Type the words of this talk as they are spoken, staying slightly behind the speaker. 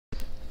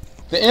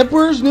The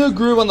Emperor's New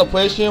Groove on the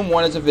PlayStation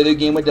 1 is a video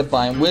game with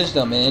divine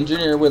wisdom, and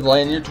engineered with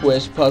linear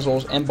twists,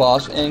 puzzles, and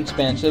boss and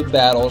expansive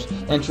battles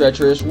and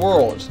treacherous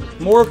worlds.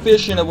 More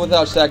efficient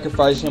without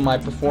sacrificing my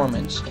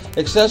performance.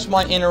 Access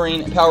my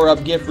entering,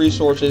 power-up gift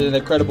resources, and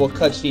incredible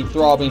cutscene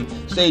throbbing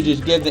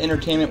stages give the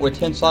entertainment with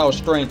tensile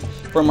strength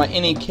for my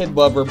any kid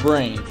lover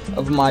brain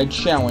of my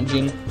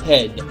challenging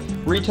head.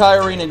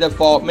 Retiring and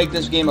default make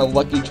this game a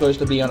lucky choice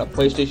to be on a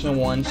PlayStation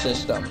 1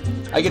 system.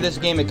 I give this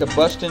game a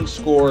combustion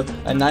score,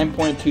 a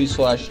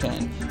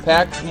 9.2/10.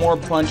 Packed more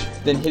punch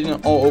than hitting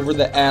all over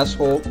the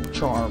asshole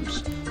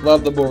charms.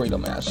 Love the Burrito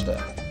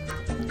Master.